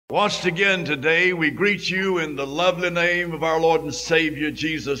Once again today, we greet you in the lovely name of our Lord and Savior,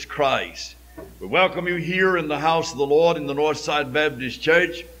 Jesus Christ. We welcome you here in the house of the Lord in the Northside Baptist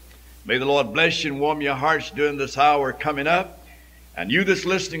Church. May the Lord bless you and warm your hearts during this hour coming up. And you that's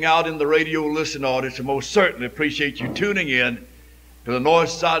listening out in the radio listen audience, I most certainly appreciate you tuning in to the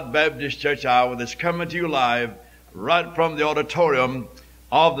Northside Baptist Church Hour that's coming to you live right from the auditorium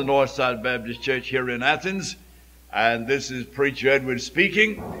of the Northside Baptist Church here in Athens. And this is Preacher Edward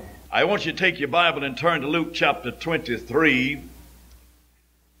speaking. I want you to take your Bible and turn to Luke chapter 23.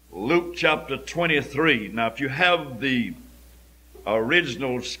 Luke chapter 23. Now, if you have the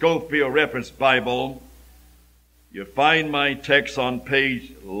original Schofield Reference Bible, you find my text on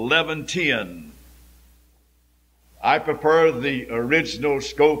page 1110. I prefer the original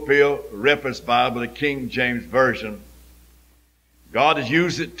Schofield Reference Bible, the King James Version. God has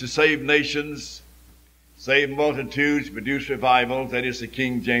used it to save nations, save multitudes, produce revivals. That is the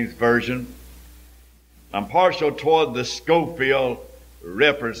King James Version. I'm partial toward the Schofield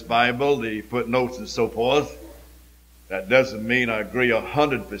Reference Bible, the footnotes and so forth. That doesn't mean I agree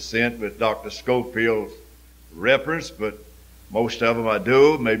 100% with Dr. Schofield's reference, but most of them I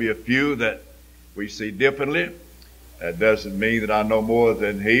do, maybe a few that we see differently. That doesn't mean that I know more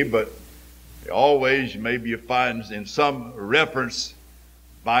than he, but always maybe you find in some reference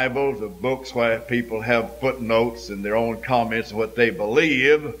Bibles or books where people have footnotes and their own comments of what they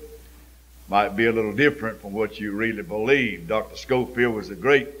believe might be a little different from what you really believe. Dr. Schofield was a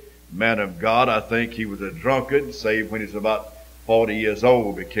great man of God. I think he was a drunkard, saved when he was about 40 years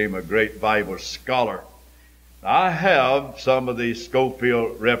old, became a great Bible scholar. I have some of the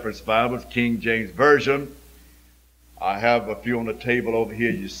Schofield Reference Bibles, King James Version. I have a few on the table over here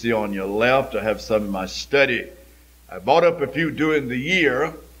you see on your left. I have some in my study. I bought up a few during the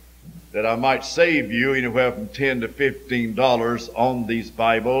year that I might save you anywhere from $10 to $15 on these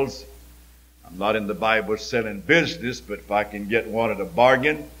Bibles. I'm not in the Bible selling business, but if I can get one at a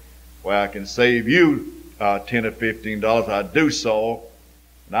bargain where I can save you $10 or $15, I do so.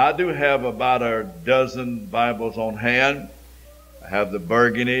 And I do have about a dozen Bibles on hand. I have the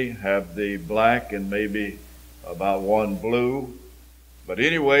burgundy, have the black, and maybe about one blue. But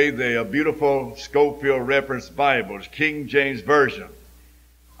anyway, they are beautiful Schofield Reference Bibles, King James Version.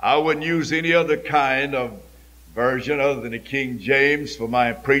 I wouldn't use any other kind of version other than the King James for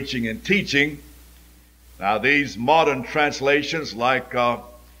my preaching and teaching. Now, these modern translations like the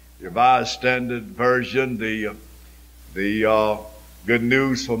Revised Standard Version, the Good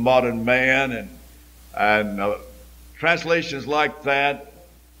News for Modern Man, and translations like that,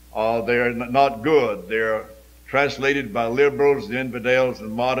 they're not good. They're translated by liberals, infidels,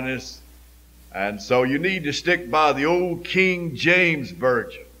 and modernists. And so you need to stick by the old King James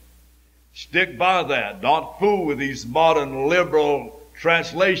Version. Stick by that. Don't fool with these modern liberal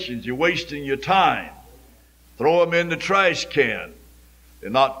translations. You're wasting your time. Throw them in the trash can. They're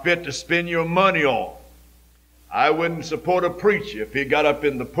not fit to spend your money on. I wouldn't support a preacher if he got up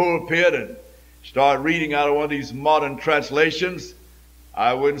in the pulpit and started reading out of one of these modern translations.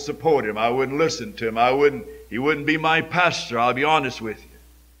 I wouldn't support him. I wouldn't listen to him. He wouldn't be my pastor, I'll be honest with you.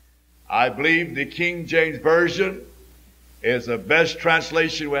 I believe the King James Version is the best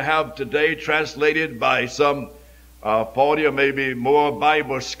translation we have today, translated by some 40 or maybe more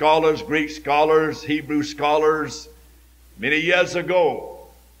Bible scholars, Greek scholars, Hebrew scholars, many years ago.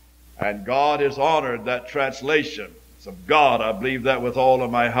 And God has honored that translation. It's of God. I believe that with all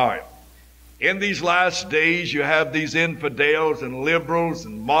of my heart. In these last days, you have these infidels and liberals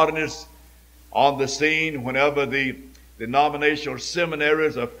and modernists on the scene. Whenever the denominational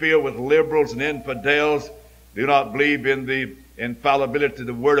seminaries are filled with liberals and infidels, do not believe in the infallibility of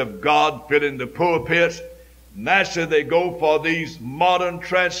the Word of God, filling the pulpits. Naturally, they go for these modern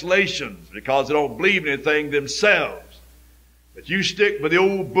translations because they don't believe in anything themselves. But you stick with the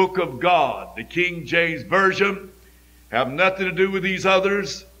old book of God, the King James Version. Have nothing to do with these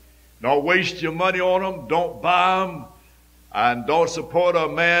others. Don't waste your money on them. Don't buy them. And don't support a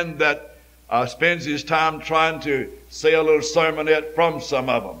man that spends his time trying to say a little sermonette from some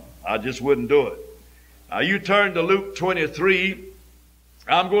of them. I just wouldn't do it. Now you turn to Luke 23.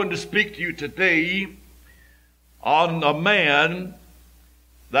 I'm going to speak to you today on a man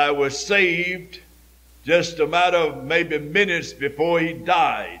that was saved just a matter of maybe minutes before he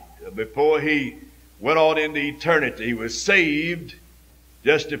died, before he went on into eternity. He was saved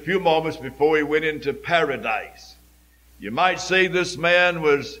just a few moments before he went into paradise. You might say this man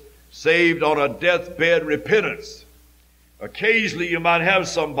was saved on a deathbed repentance. Occasionally you might have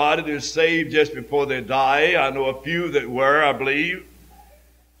somebody that's saved just before they die. I know a few that were, I believe.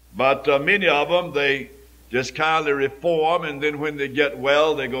 But many of them, they just kindly reform, and then when they get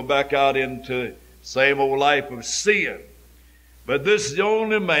well, they go back out into same old life of sin. But this is the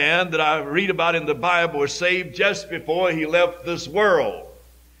only man that I read about in the Bible was saved just before he left this world.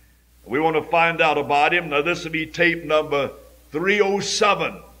 We want to find out about him. Now this will be tape number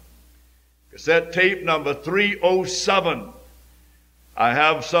 307. Cassette tape number 307. I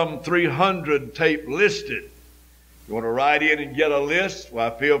have some 300 tape listed. You want to write in and get a list?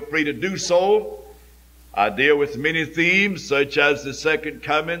 Well, feel free to do so. I deal with many themes such as the second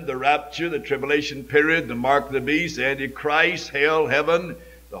coming, the rapture, the tribulation period, the mark of the beast, Antichrist, hell, heaven,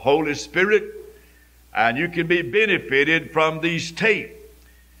 the Holy Spirit. And you can be benefited from these tapes.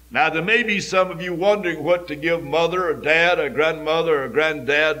 Now, there may be some of you wondering what to give mother or dad or grandmother or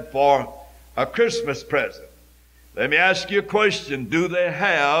granddad for a Christmas present. Let me ask you a question. Do they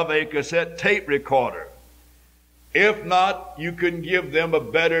have a cassette tape recorder? If not, you can give them a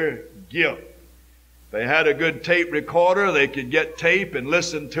better gift. If they had a good tape recorder, they could get tape and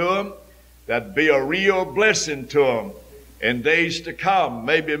listen to them. That'd be a real blessing to them in days to come.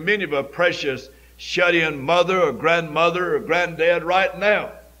 Maybe many of a precious shut-in mother or grandmother or granddad right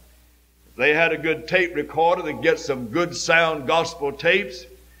now. If they had a good tape recorder, they'd get some good sound gospel tapes,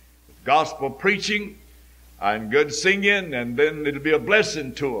 gospel preaching, and good singing, and then it'll be a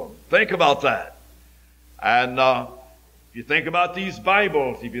blessing to them. Think about that. And if you think about these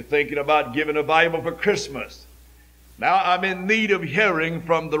Bibles, if you're thinking about giving a Bible for Christmas, now I'm in need of hearing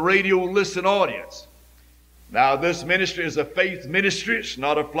from the radio listen audience. Now this ministry is a faith ministry. It's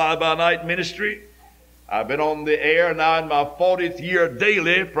not a fly-by-night ministry. I've been on the air now in my 40th year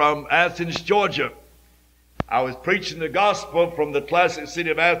daily from Athens, Georgia. I was preaching the gospel from the classic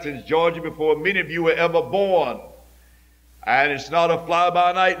city of Athens, Georgia, before many of you were ever born. And it's not a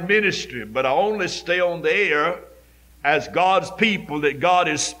fly-by-night ministry, but I only stay on the air as God's people that God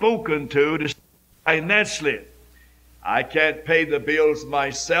has spoken to financially. I can't pay the bills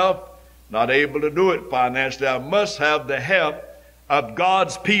myself, not able to do it financially. I must have the help of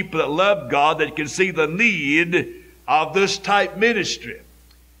God's people that love God, that can see the need of this type ministry.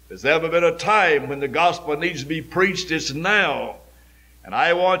 If there's ever been a time when the gospel needs to be preached, it's now. And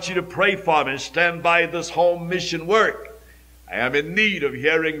I want you to pray for me and stand by this home mission work. I am in need of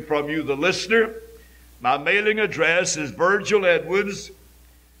hearing from you, the listener. My mailing address is Virgil Edwards,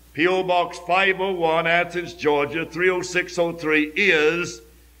 P.O. Box 501, Athens, Georgia, 30603 is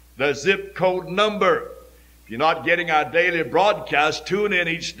the zip code number. If you're not getting our daily broadcast, tune in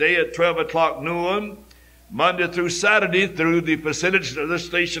each day at 12 o'clock noon, Monday through Saturday, through the facilities of this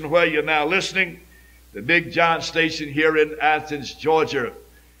station where you're now listening, the big giant station here in Athens, Georgia.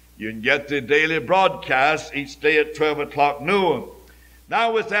 You can get the daily broadcast each day at 12 o'clock noon.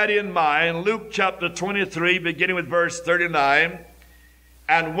 Now with that in mind, Luke chapter 23, beginning with verse 39,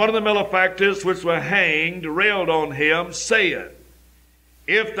 and one of the malefactors which were hanged railed on him, saying,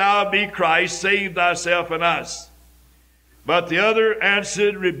 If thou be Christ, save thyself and us. But the other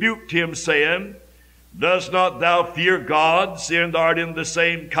answered, rebuked him, saying, Dost not thou fear God, seeing thou art in the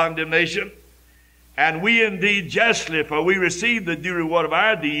same condemnation? And we indeed justly, for we receive the due reward of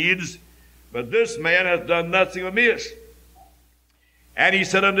our deeds, but this man hath done nothing amiss. And he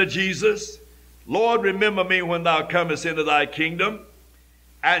said unto Jesus, Lord, remember me when thou comest into thy kingdom.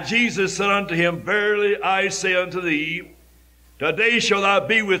 And Jesus said unto him, Verily I say unto thee, today shalt thou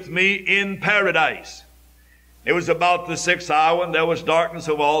be with me in paradise. It was about the 6th hour, and there was darkness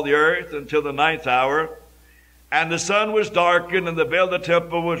over all the earth until the 9th hour. And the sun was darkened, and the veil of the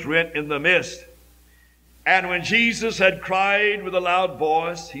temple was rent in the midst. And when Jesus had cried with a loud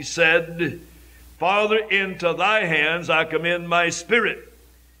voice, he said, Father, into thy hands I commend my spirit.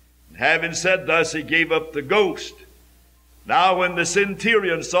 And having said thus, he gave up the ghost. Now when the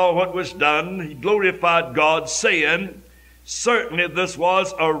centurion saw what was done, he glorified God, saying, Certainly this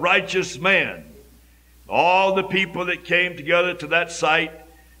was a righteous man. All the people that came together to that sight,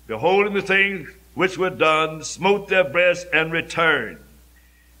 beholding the things which were done, smote their breasts and returned.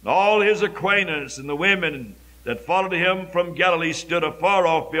 And all his acquaintance and the women that followed him from Galilee stood afar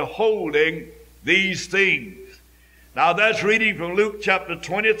off, beholding these things. Now that's reading from Luke chapter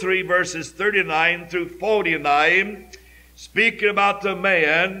 23, verses 39 through 49, speaking about the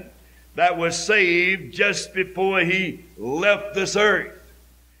man that was saved just before he left this earth.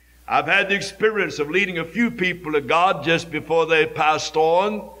 I've had the experience of leading a few people to God just before they passed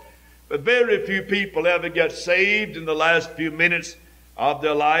on, but very few people ever get saved in the last few minutes of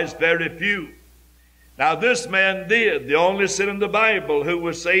their lives, very few. Now this man did, the only sin in the Bible, who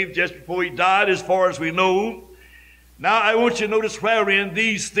was saved just before he died, as far as we know. Now I want you to notice wherein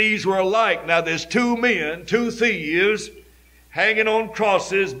these thieves were alike. Now there's two men, two thieves, hanging on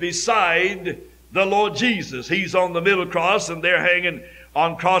crosses beside the Lord Jesus. He's on the middle cross, and they're hanging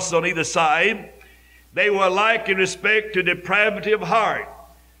on crosses on either side. They were alike in respect to depravity of heart.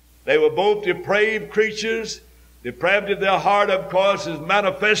 They were both depraved creatures. Depravity of their heart, of course, is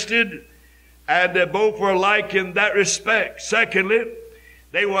manifested, and they both were alike in that respect. Secondly,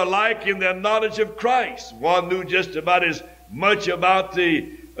 they were alike in their knowledge of Christ. One knew just about as much about the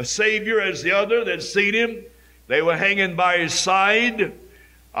Savior as the other. They'd seen him. They were hanging by his side.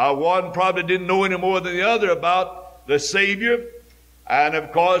 One probably didn't know any more than the other about the Savior. And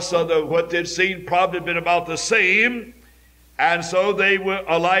of course, what they'd seen probably been about the same. And so they were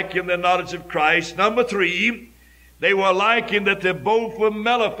alike in their knowledge of Christ. Number three, they were alike in that they both were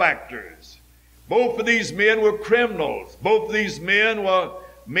malefactors. Both of these men were criminals. Both of these men were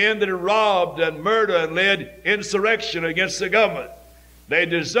men that robbed and murdered and led insurrection against the government. They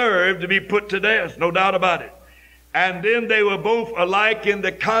deserved to be put to death, no doubt about it. And then they were both alike in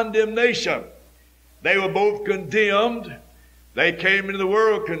the condemnation. They were both condemned. They came into the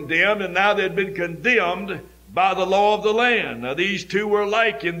world condemned, and now they'd been condemned by the law of the land. Now these two were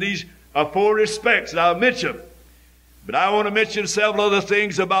alike in these four respects that I'll mention. But I want to mention several other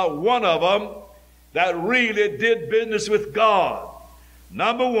things about one of them that really did business with God.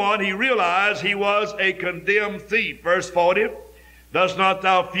 Number one, he realized he was a condemned thief. Verse 40, does not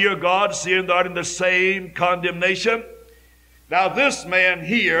thou fear God, seeing thou art in the same condemnation? Now this man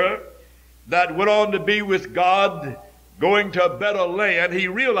here that went on to be with God, going to a better land, he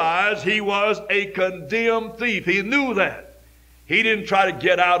realized he was a condemned thief. He knew that. He didn't try to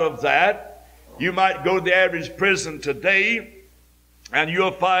get out of that. You might go to the average prison today, and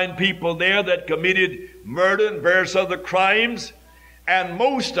you'll find people there that committed murder and various other crimes, and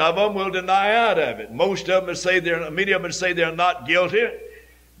most of them will deny out of it. Most of them will say many of them say they're not guilty.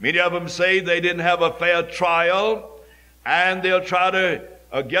 Many of them say they didn't have a fair trial, and they'll try to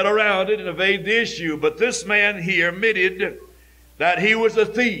get around it and evade the issue. But this man here admitted that he was a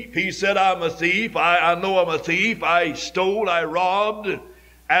thief. He said, I'm a thief. I know I'm a thief. I stole, I robbed,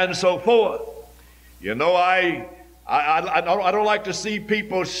 and so forth. You know, I don't like to see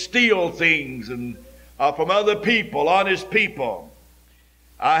people steal things and from other people, honest people.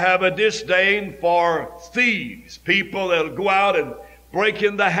 I have a disdain for thieves, people that'll go out and break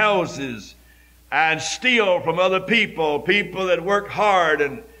into houses and steal from other people, people that work hard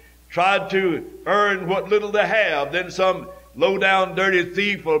and try to earn what little they have. Then some low-down, dirty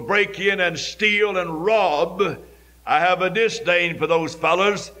thief will break in and steal and rob. I have a disdain for those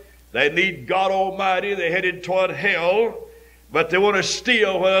fellows. They need God Almighty. They're headed toward hell, but they want to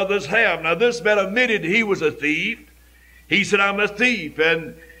steal what others have. Now, this man admitted he was a thief. He said, I'm a thief.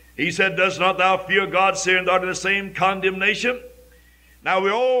 And he said, does not thou fear God, seeing thou art in the same condemnation? Now,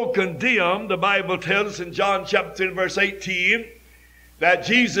 we're all condemned. The Bible tells us in John chapter 10, verse 18, that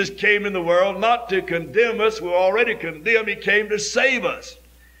Jesus came in the world not to condemn us. We're already condemned. He came to save us.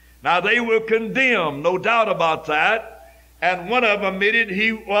 Now, they were condemned, no doubt about that. And one of them admitted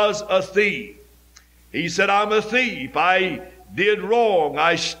he was a thief. He said, I'm a thief. I did wrong.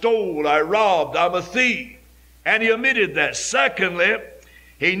 I stole. I robbed. I'm a thief. And he admitted that. Secondly,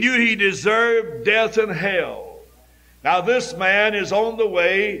 he knew he deserved death and hell. Now this man is on the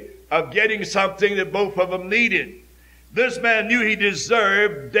way of getting something that both of them needed. This man knew he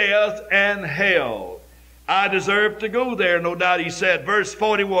deserved death and hell. I deserve to go there, no doubt, he said. Verse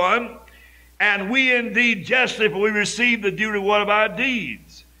 41, and we indeed justly, for we receive the due reward of our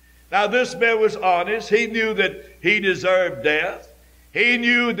deeds. Now this man was honest. He knew that he deserved death. He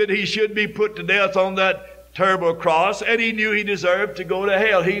knew that he should be put to death on that terrible cross, and he knew he deserved to go to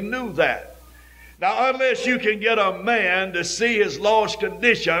hell. He knew that. Now, unless you can get a man to see his lost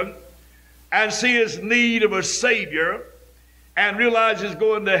condition and see his need of a Savior and realize he's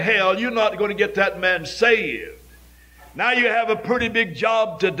going to hell, you're not going to get that man saved. Now you have a pretty big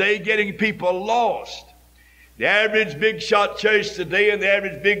job today getting people lost. The average big shot church today in the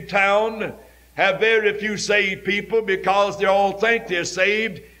average big town have very few saved people because they all think they're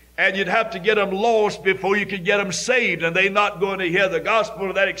saved, and you'd have to get them lost before you could get them saved. And they're not going to hear the gospel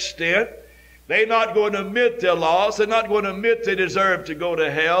to that extent. They're not going to admit they're lost. They're not going to admit they deserve to go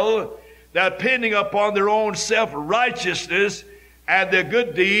to hell. They're depending upon their own self-righteousness and their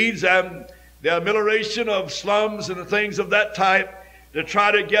good deeds and the amelioration of slums and things of that type to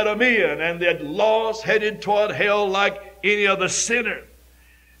try to get them in. And they're lost, headed toward hell like any other sinner.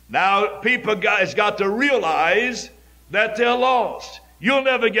 Now, people has got to realize that they're lost. You'll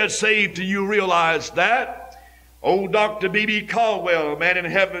never get saved till you realize that. Old Dr. B.B. Caldwell, a man in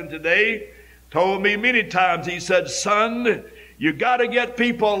heaven today, told me many times, he said, son, you got to get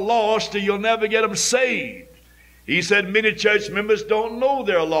people lost or you'll never get them saved. He said many church members don't know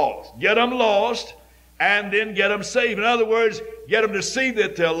they're lost. Get them lost and then get them saved. In other words, get them to see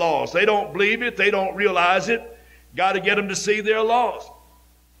that they're lost. They don't believe it. They don't realize it. Got to get them to see they're lost.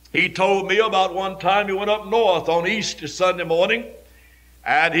 He told me about one time he went up north on Easter Sunday morning,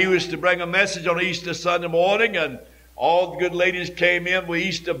 and he was to bring a message on Easter Sunday morning, and all the good ladies came in with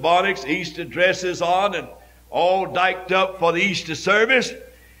Easter bonnets, Easter dresses on, and all diked up for the Easter service.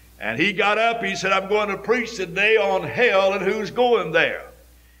 And he got up, he said, I'm going to preach today on hell and who's going there.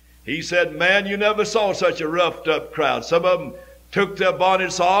 He said, man, you never saw such a roughed up crowd. Some of them took their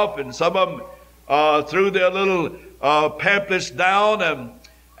bonnets off, and some of them threw their little pamphlets down,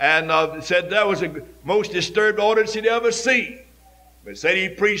 and said that was the most disturbed audience he'd ever seen. But said he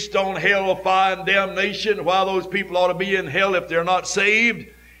preached on hell, fire, and damnation, why those people ought to be in hell if they're not saved.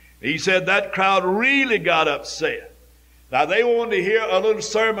 He said that crowd really got upset. Now, they wanted to hear a little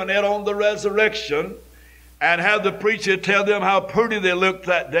sermonette on the resurrection and have the preacher tell them how pretty they looked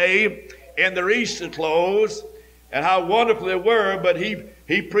that day in their Easter clothes and how wonderful they were, but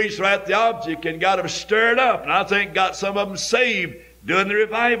he preached right at the object and got them stirred up, and I think got some of them saved during the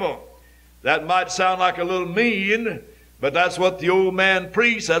revival. That might sound like a little mean, but that's what the old man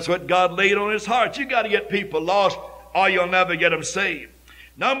preached. That's what God laid on his heart. You got to get people lost or you'll never get them saved.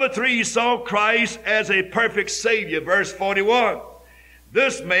 Number 3, he saw Christ as a perfect Savior. Verse 41.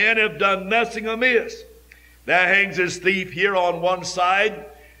 This man have done nothing amiss. There hangs his thief here on one side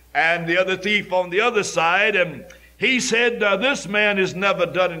and the other thief on the other side. And he said, this man has never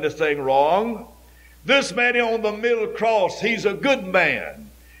done anything wrong. This man on the middle cross, he's a good man.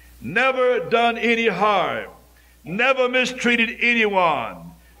 Never done any harm. Never mistreated anyone.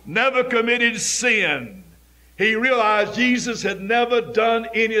 Never committed sin. He realized Jesus had never done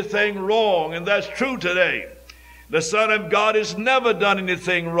anything wrong, and that's true today. The Son of God has never done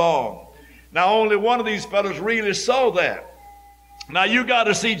anything wrong. Now, only one of these fellows really saw that. Now, you got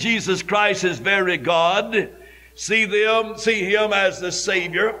to see Jesus Christ as very God. See him as the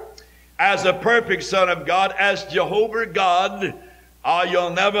Savior, as a perfect Son of God, as Jehovah God, or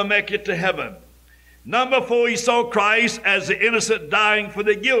you'll never make it to heaven. Number 4, he saw Christ as the innocent dying for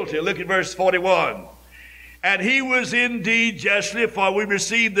the guilty. Look at verse 41. And he was indeed justly, for we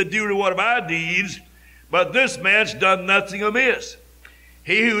received the due reward of our deeds, but this man's done nothing amiss.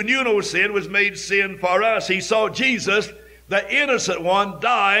 He who knew no sin was made sin for us. He saw Jesus, the innocent one,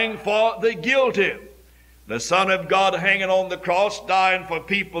 dying for the guilty. The Son of God hanging on the cross, dying for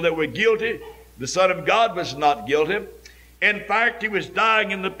people that were guilty. The Son of God was not guilty. In fact, he was dying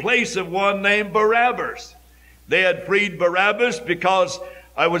in the place of one named Barabbas. They had freed Barabbas because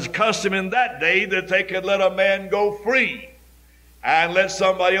it was custom in that day that they could let a man go free and let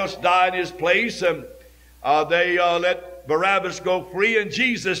somebody else die in his place. And they let Barabbas go free, and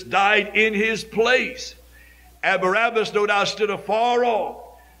Jesus died in his place. And Barabbas no doubt stood afar off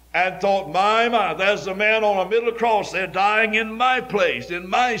and thought, my, there's a man on a middle cross there dying in my place, in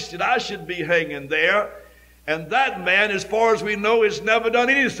my stead. I should be hanging there. And that man, as far as we know, has never done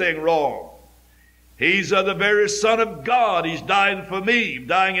anything wrong. He's the very Son of God. He's dying for me,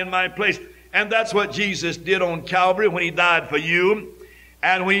 dying in my place. And that's what Jesus did on Calvary when he died for you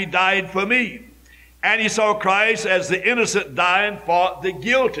and when he died for me. And he saw Christ as the innocent dying for the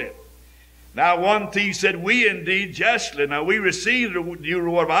guilty. Now, one thief said, we indeed justly. Now, we received the due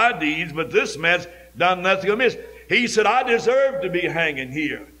reward of our deeds, but this man's done nothing amiss. He said, I deserve to be hanging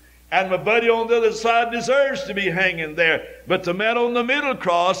here. And my buddy on the other side deserves to be hanging there. But the man on the middle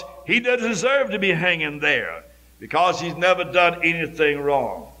cross, he doesn't deserve to be hanging there because he's never done anything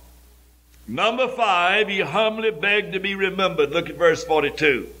wrong. Number 5, he humbly begged to be remembered. Look at verse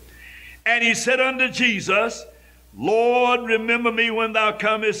 42. And he said unto Jesus, Lord, remember me when thou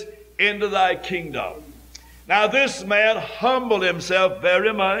comest into thy kingdom. Now this man humbled himself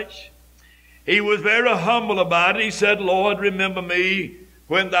very much. He was very humble about it. He said, Lord, remember me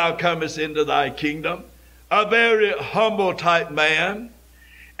when thou comest into thy kingdom. A very humble type man.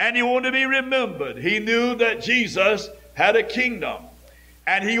 And he wanted to be remembered. He knew that Jesus had a kingdom.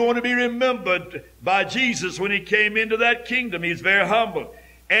 And he wanted to be remembered by Jesus when he came into that kingdom. He's very humble.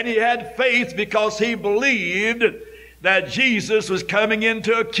 And he had faith because he believed that Jesus was coming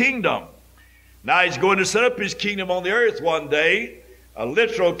into a kingdom. Now he's going to set up his kingdom on the earth one day, a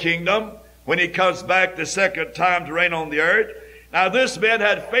literal kingdom, when he comes back the second time to reign on the earth. Now this man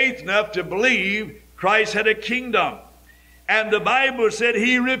had faith enough to believe Christ had a kingdom. And the Bible said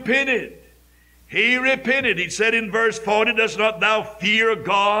he repented. He repented. He said in verse 40, dost not thou fear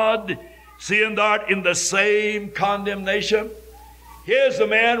God, seeing thou art in the same condemnation? Here's the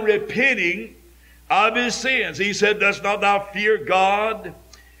man repenting of his sins. He said, dost not thou fear God?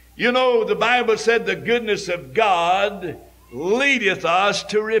 You know, the Bible said the goodness of God leadeth us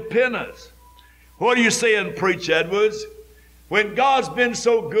to repentance. What are you saying, Preach Edwards? When God's been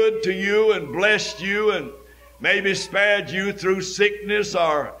so good to you and blessed you and maybe spared you through sickness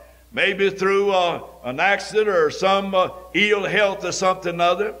or maybe through an accident or some ill health or something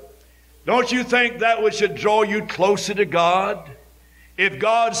other, don't you think that should draw you closer to God? If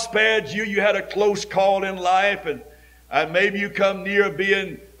God spared you, you had a close call in life and maybe you come near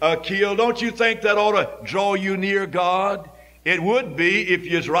being killed, don't you think that ought to draw you near God? It would be if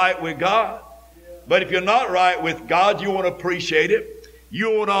you're right with God. But if you're not right with God, you won't appreciate it. You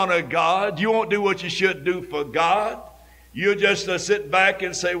won't honor God. You won't do what you should do for God. You just sit back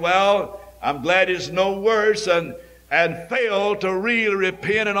and say, well, I'm glad it's no worse, and fail to really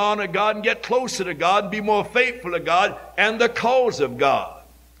repent and honor God and get closer to God and be more faithful to God and the cause of God.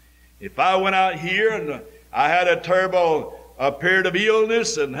 If I went out here and I had a terrible period of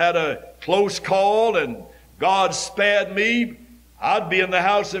illness and had a close call and God spared me, I'd be in the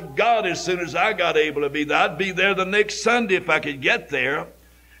house of God as soon as I got able to be there. I'd be there the next Sunday if I could get there.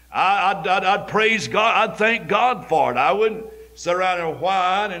 I'd praise God. I'd thank God for it. I wouldn't sit around and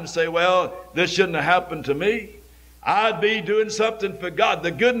whine and say, well, this shouldn't have happened to me. I'd be doing something for God.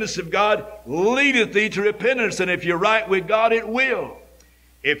 The goodness of God leadeth thee to repentance, and if you're right with God, it will.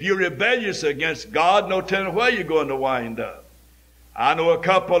 If you're rebellious against God, no telling where you're going to wind up. I know a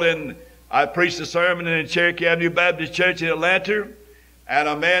couple I preached a sermon in Cherokee Avenue Baptist Church in Atlanta, and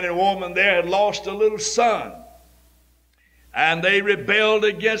a man and woman there had lost a little son. And they rebelled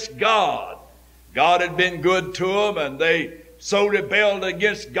against God. God had been good to them, and they so rebelled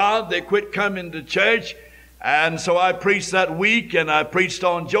against God, they quit coming to church. And so I preached that week, and I preached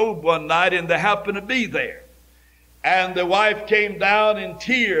on Job one night, and they happened to be there. And the wife came down in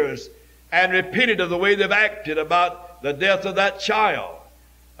tears and repented of the way they've acted about the death of that child.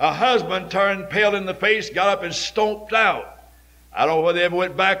 A husband turned pale in the face, got up and stomped out. I don't know whether they ever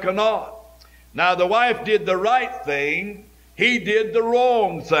went back or not. Now the wife did the right thing. He did the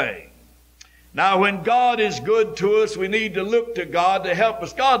wrong thing. Now when God is good to us, we need to look to God to help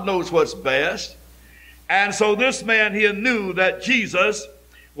us. God knows what's best. And so this man here knew that Jesus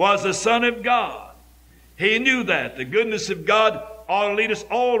was the Son of God. He knew that. The goodness of God ought to lead us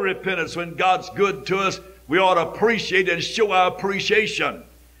all to repentance. When God's good to us, we ought to appreciate and show our appreciation.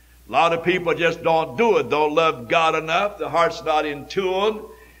 A lot of people just don't do it, don't love God enough. The heart's not in tune.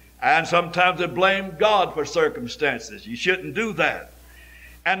 And sometimes they blame God for circumstances. You shouldn't do that.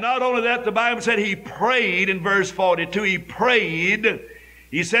 And not only that, the Bible said he prayed in verse 42. He prayed.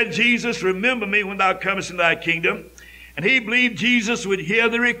 He said, Jesus, remember me when thou comest into thy kingdom. And he believed Jesus would hear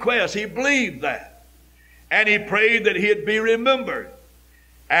the request. He believed that. And he prayed that he'd be remembered.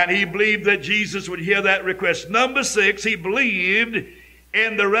 And he believed that Jesus would hear that request. Number 6, he believed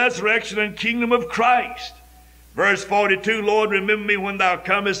in the resurrection and kingdom of Christ. Verse 42, Lord, remember me when thou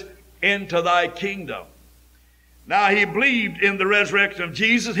comest into thy kingdom. Now he believed in the resurrection of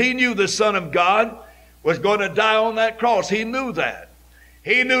Jesus. He knew the Son of God was going to die on that cross. He knew that.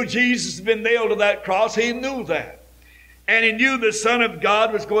 He knew Jesus had been nailed to that cross. He knew that. And he knew the Son of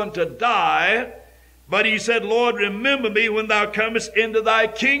God was going to die. But he said, Lord, remember me when thou comest into thy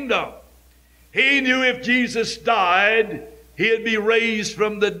kingdom. He knew if Jesus died, he'd be raised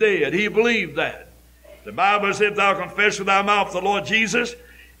from the dead. He believed that. The Bible said, if thou confess with thy mouth the Lord Jesus,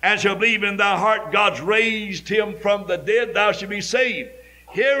 and shall believe in thy heart God's raised him from the dead, thou shalt be saved.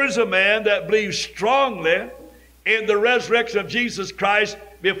 Here is a man that believes strongly in the resurrection of Jesus Christ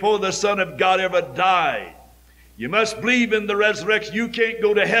before the Son of God ever died. You must believe in the resurrection. You can't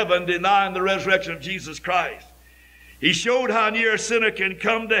go to heaven denying the resurrection of Jesus Christ. He showed how near a sinner can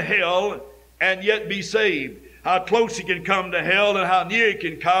come to hell and yet be saved. How close he can come to hell and how near he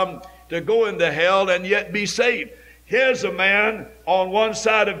can come to go into hell and yet be saved. Here's a man on one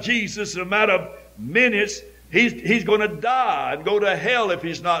side of Jesus. In a matter of minutes, he's going to die and go to hell if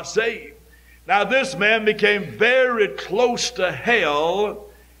he's not saved. Now this man became very close to hell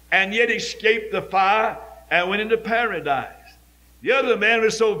and yet escaped the fire and went into paradise. The other man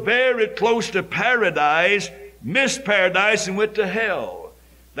was so very close to paradise, missed paradise and went to hell.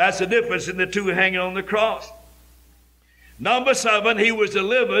 That's the difference in the two hanging on the cross. Number 7, he was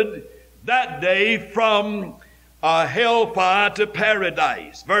delivered that day from hellfire to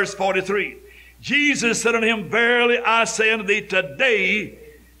paradise. Verse 43, Jesus said unto him, verily I say unto thee, today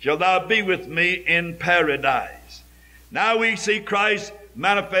shalt thou be with me in paradise. Now we see Christ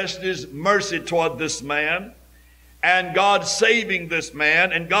manifest his mercy toward this man, and God saving this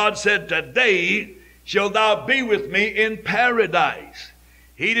man, and God said, today shalt thou be with me in paradise.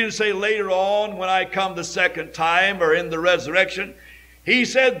 He didn't say later on when I come the second time or in the resurrection. He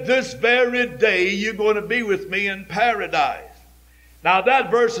said, this very day you're going to be with me in paradise. Now that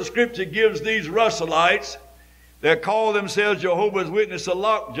verse of Scripture gives these Russellites that call themselves Jehovah's Witness a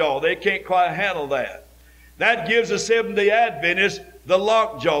lockjaw. They can't quite handle that. That gives the Seventh-day Adventists the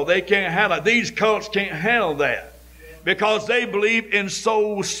lockjaw. They can't handle it. These cults can't handle that because they believe in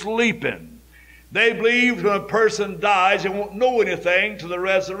soul sleeping. They believe when a person dies, they won't know anything to the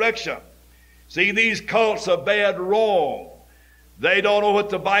resurrection. See, these cults are bad wrong. They don't know what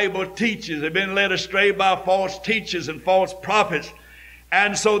the Bible teaches. They've been led astray by false teachers and false prophets.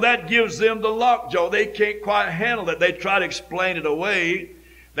 And so that gives them the lockjaw. They can't quite handle it. They try to explain it away.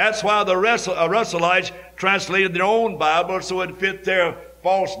 That's why the Russellites translated their own Bible so it fit their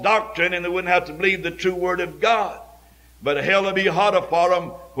false doctrine and they wouldn't have to believe the true Word of God. But hell will be hotter for them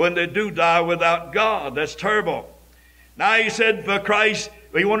when they do die without God. That's terrible. Now he said for Christ,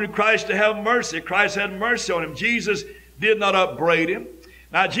 he wanted Christ to have mercy. Christ had mercy on him. Jesus did not upbraid him.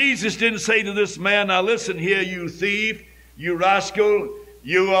 Now Jesus didn't say to this man, now listen here, you thief, you rascal,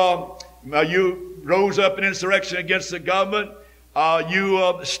 you rose up in insurrection against the government,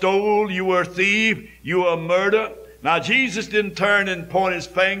 you stole, you were a thief, you were a murderer. Now Jesus didn't turn and point his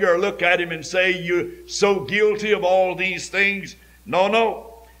finger or look at him and say, you're so guilty of all these things. No,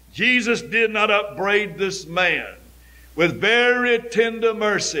 no. Jesus did not upbraid this man. With very tender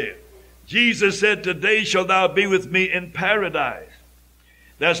mercy, Jesus said, today shalt thou be with me in paradise.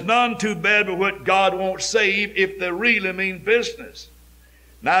 There's none too bad but what God won't save if they really mean business.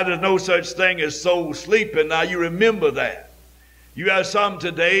 Now there's no such thing as soul sleeping. Now you remember that. You have some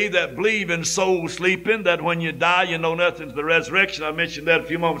today that believe in soul sleeping, that when you die you know nothing to the resurrection. I mentioned that a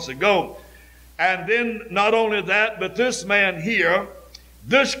few moments ago. And then not only that, but this man here,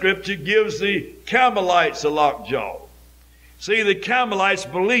 this scripture gives the Carmelites a lockjaw. See, the Carmelites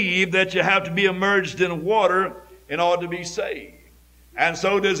believe that you have to be immersed in water in order to be saved. And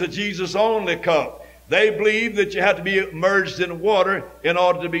so does the Jesus only cult. They believe that you have to be immersed in water in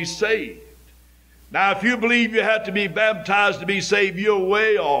order to be saved. Now, if you believe you have to be baptized to be saved, you're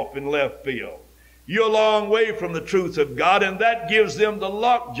way off in left field. You're a long way from the truth of God, and that gives them the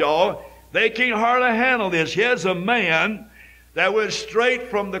lockjaw. They can't hardly handle this. Here's a man that went straight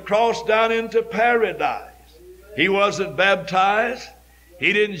from the cross down into paradise. He wasn't baptized.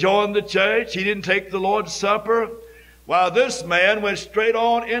 He didn't join the church. He didn't take the Lord's Supper. While this man went straight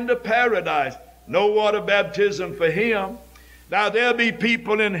on into paradise. No water baptism for him. Now there'll be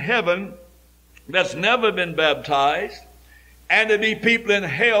people in heaven that's never been baptized. And there'll be people in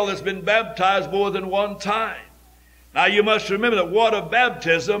hell that's been baptized more than one time. Now you must remember that water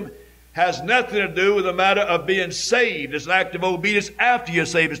baptism has nothing to do with the matter of being saved. It's an act of obedience after you're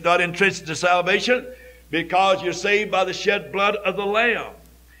saved. It's not intrinsic to salvation, because you're saved by the shed blood of the Lamb.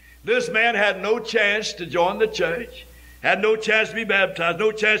 This man had no chance to join the church, had no chance to be baptized,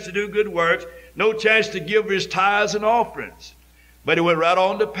 no chance to do good works, no chance to give his tithes and offerings. But he went right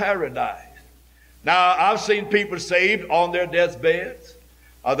on to paradise. Now, I've seen people saved on their deathbeds,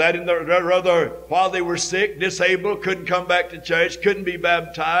 rather while they were sick, disabled, couldn't come back to church, couldn't be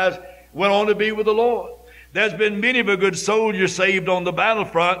baptized, went on to be with the Lord. There's been many of a good soldier saved on the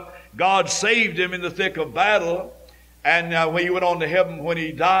battlefront. God saved him in the thick of battle. And when he went on to heaven, when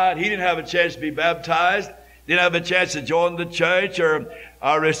he died, he didn't have a chance to be baptized, didn't have a chance to join the church or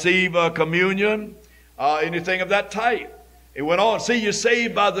receive communion, anything of that type. It went on. See, you're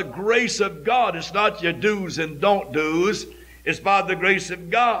saved by the grace of God. It's not your do's and don't do's. It's by the grace of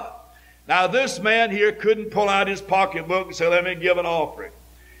God. Now, this man here couldn't pull out his pocketbook and say, let me give an offering.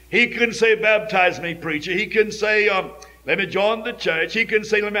 He couldn't say, baptize me, preacher. He couldn't say, let me join the church. He couldn't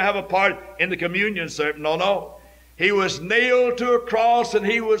say, let me have a part in the communion service. No, no. He was nailed to a cross and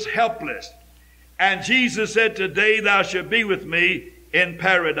he was helpless. And Jesus said, today thou shalt be with me in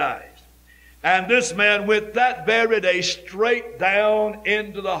paradise. And this man went that very day straight down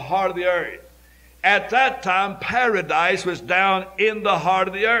into the heart of the earth. At that time, paradise was down in the heart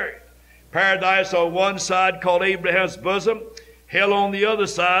of the earth. Paradise on one side called Abraham's bosom, hell on the other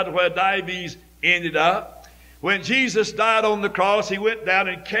side where Dives ended up. When Jesus died on the cross, he went down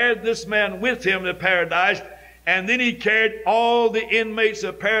and carried this man with him to paradise, and then he carried all the inmates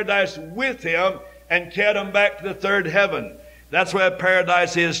of paradise with him and carried them back to the third heaven. That's where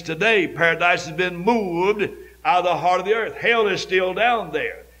paradise is today. Paradise has been moved out of the heart of the earth. Hell is still down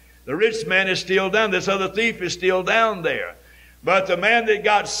there. The rich man is still down. This other thief is still down there. But the man that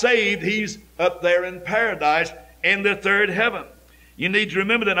got saved, he's up there in paradise in the third heaven. You need to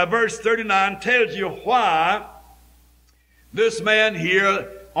remember that now verse 39 tells you why this man here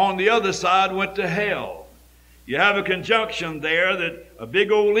on the other side went to hell. You have a conjunction there, that a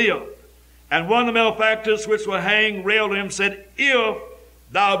big old if. And one of the malefactors which were hanged railed him, said, if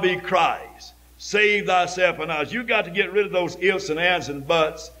thou be Christ. Save thyself and us. You got to get rid of those ifs and ands and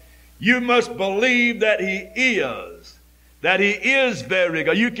buts. You must believe that he is. That he is very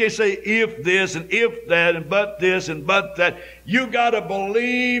God. You can't say if this and if that and but this and but that. You got to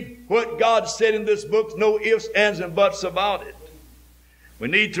believe what God said in this book. No ifs, ands, and buts about it. We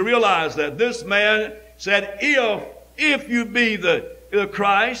need to realize that this man said, if you be the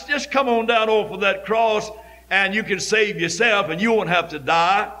Christ, just come on down off of that cross and you can save yourself and you won't have to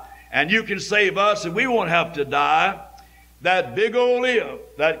die. And you can save us and we won't have to die. That big old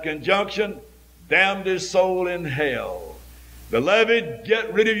if, that conjunction, damned his soul in hell. Beloved,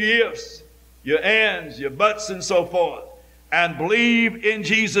 get rid of your ifs, your ands, your buts, and so forth, and believe in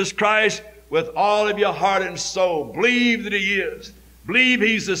Jesus Christ with all of your heart and soul. Believe that he is. Believe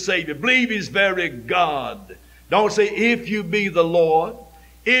he's the Savior. Believe he's very God. Don't say, if you be the Lord,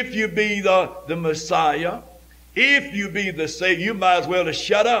 if you be the Messiah, if you be the Savior. You might as well just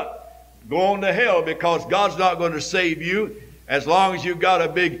shut up. Go on to hell, because God's not going to save you as long as you've got a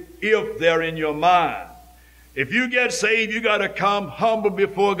big if there in your mind. If you get saved, you got to come humble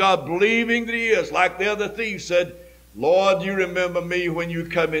before God, believing that he is. Like the other thief said, Lord, you remember me when you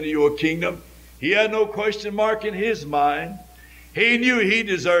come into your kingdom. He had no question mark in his mind. He knew he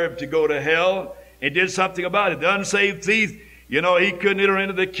deserved to go to hell and did something about it. The unsaved thief, he couldn't enter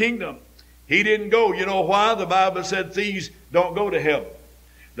into the kingdom. He didn't go. You know why? The Bible said thieves don't go to heaven.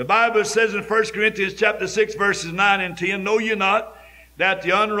 The Bible says in 1 Corinthians chapter 6, verses 9 and 10, know ye not that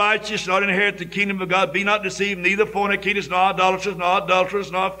the unrighteous shall not inherit the kingdom of God? Be not deceived, neither fornicators, nor idolaters, nor adulterers,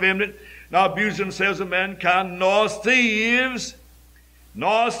 nor effeminate, nor abuse themselves of mankind, nor thieves,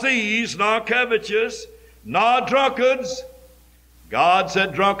 nor covetous, nor drunkards. God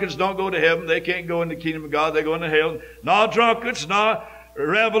said drunkards don't go to heaven. They can't go in the kingdom of God. They go into hell. Nor drunkards, nor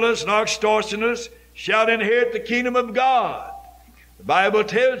revelers, nor extortioners shall inherit the kingdom of God. The Bible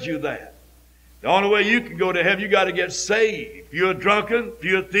tells you that. The only way you can go to heaven, you got to get saved. If you're a drunkard, if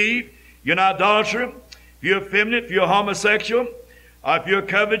you're a thief, you're an idolater, if you're effeminate, if you're homosexual, or if you're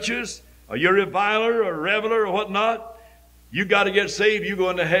covetous, or you're a reviler or a reveler or whatnot, you got to get saved. You're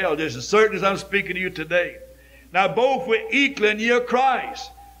going to hell, just as certain as I'm speaking to you today. Now, both were equal near Christ.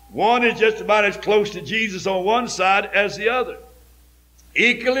 One is just about as close to Jesus on one side as the other.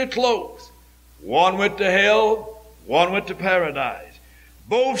 Equally close. One went to hell, one went to paradise.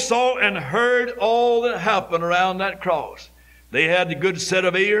 Both saw and heard all that happened around that cross. They had a good set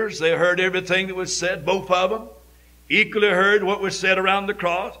of ears. They heard everything that was said, both of them. Equally heard what was said around the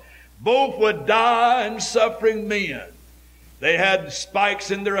cross. Both were dying, suffering men. They had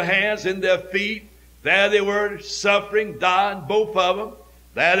spikes in their hands, in their feet. There they were, suffering, dying, both of them.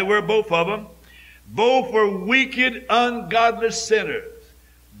 There they were, both of them. Both were wicked, ungodly sinners,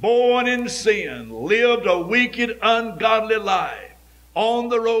 born in sin, lived a wicked, ungodly life, on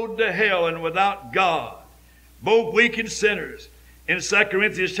the road to hell and without God. Both wicked sinners. In 2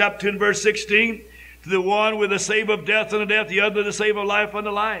 Corinthians chapter 2 and verse 16, to the one with the save of death unto death, the other the save of life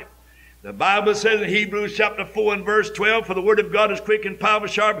unto life. The Bible says in Hebrews chapter 4 and verse 12, for the word of God is quick and powerful,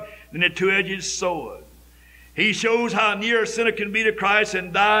 sharper than a two-edged sword. He shows how near a sinner can be to Christ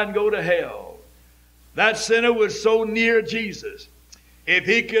and die and go to hell. That sinner was so near Jesus. If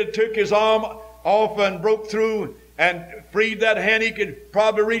he could have took his arm off and broke through and freed that hand, he could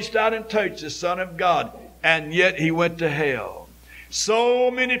probably reached out and touched the Son of God. And yet he went to hell. So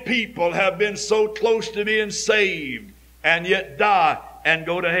many people have been so close to being saved and yet die and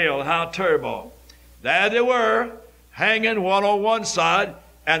go to hell. How terrible. There they were, hanging, one on one side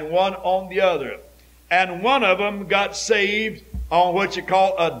and one on the other. And one of them got saved on what you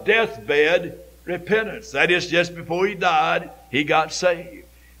call a deathbed repentance. That is, just before he died, he got saved.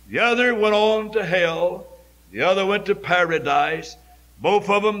 The other went on to hell. The other went to paradise. Both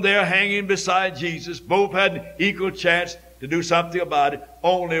of them there hanging beside Jesus. Both had equal chance to do something about it.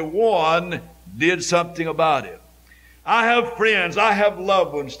 Only one did something about it. I have friends, I have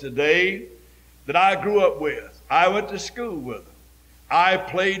loved ones today that I grew up with. I went to school with them. I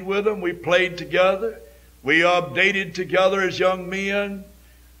played with them. We played together. We dated together as young men.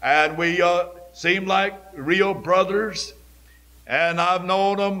 And we seemed like real brothers. And I've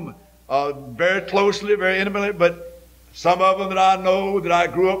known them very closely, very intimately. But some of them that I know, that I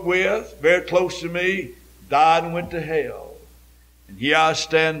grew up with, very close to me, died and went to hell. And here I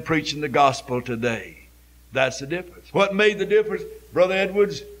stand preaching the gospel today. That's the difference. What made the difference? Brother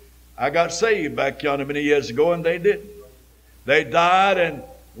Edwards, I got saved back yonder many years ago, and they didn't. They died and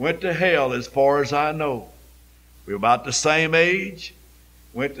went to hell as far as I know. We were about the same age,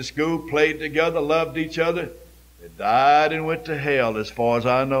 went to school, played together, loved each other. They died and went to hell as far as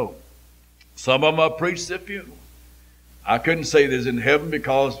I know. Some of them I preached their funeral. I couldn't say this in heaven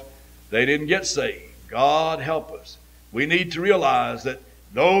because they didn't get saved. God help us. We need to realize that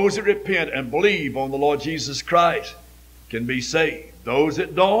those that repent and believe on the Lord Jesus Christ can be saved. Those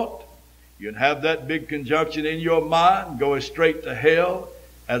that don't, you can have that big conjunction in your mind, going straight to hell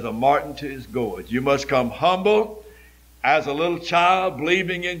as a marten to his gourd. You must come humble as a little child,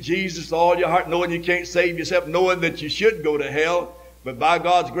 believing in Jesus with all your heart, knowing you can't save yourself, knowing that you should go to hell, but by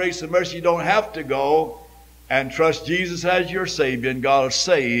God's grace and mercy you don't have to go, and trust Jesus as your Savior, and God will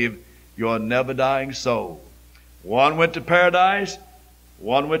save your never-dying soul. One went to paradise,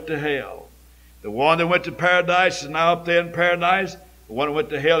 one went to hell. The one that went to paradise is now up there in paradise. The one that went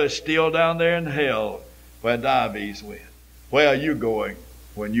to hell is still down there in hell where Dives went. Where are you going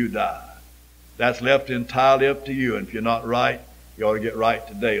when you die? That's left entirely up to you. And if you're not right, you ought to get right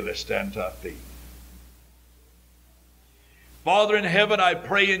today. Let's stand to our feet. Father in heaven, I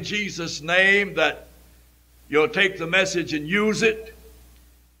pray in Jesus' name that you'll take the message and use it.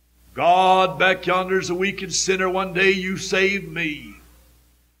 God, back yonder is a wicked sinner. One day you saved me.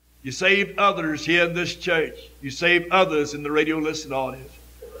 You saved others here in this church. You saved others in the radio listening audience.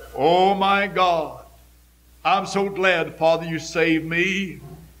 Oh my God, I'm so glad, Father, you saved me.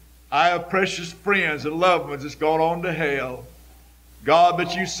 I have precious friends and loved ones that's gone on to hell. God,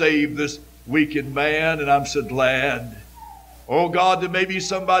 but you saved this wicked man, and I'm so glad. Oh God, there may be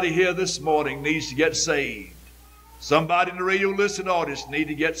somebody here this morning needs to get saved. Somebody in the radio listening audience need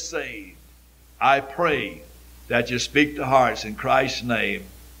to get saved. I pray that you speak to hearts in Christ's name.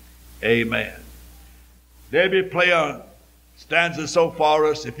 Amen. Debbie, play a stanza so for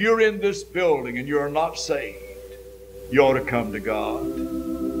us. If you're in this building and you're not saved, you ought to come to God.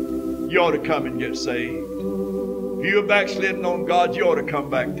 You ought to come and get saved. If you're backsliding on God, you ought to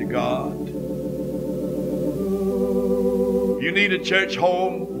come back to God. If you need a church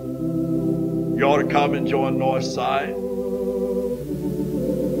home, you ought to come and join Northside.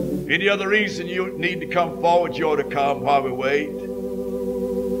 Any other reason you need to come forward, you ought to come while we wait.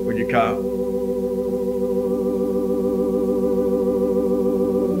 Would you come?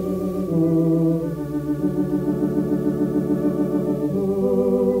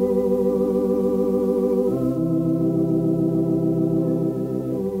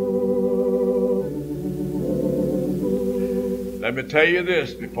 Let me tell you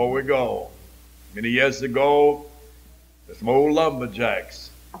this before we go. Many years ago, some old lumberjacks,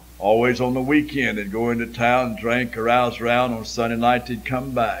 always on the weekend, they'd go into town, drink, carouse around. On Sunday night, they'd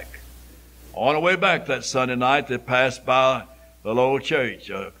come back. On the way back that Sunday night, they passed by the little church,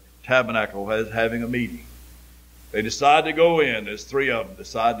 a tabernacle was having a meeting. They decided to go in. There's three of them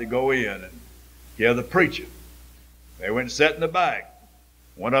decided to go in and hear the preacher. They went and sat in the back.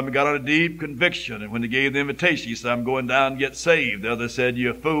 One of them got on a deep conviction, and when they gave the invitation, he said, I'm going down and get saved. The other said,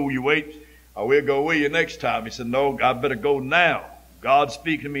 you fool, you wait, or we'll go with you next time. He said, no, I better go now. God's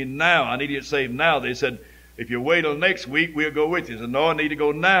speaking to me now. I need to get saved now. They said, if you wait till next week, we'll go with you. He said, no, I need to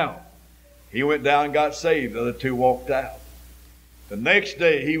go now. He went down and got saved. The other two walked out. The next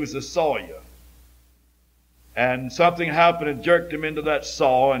day, he was a sawyer. And something happened and jerked him into that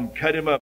saw and cut him up.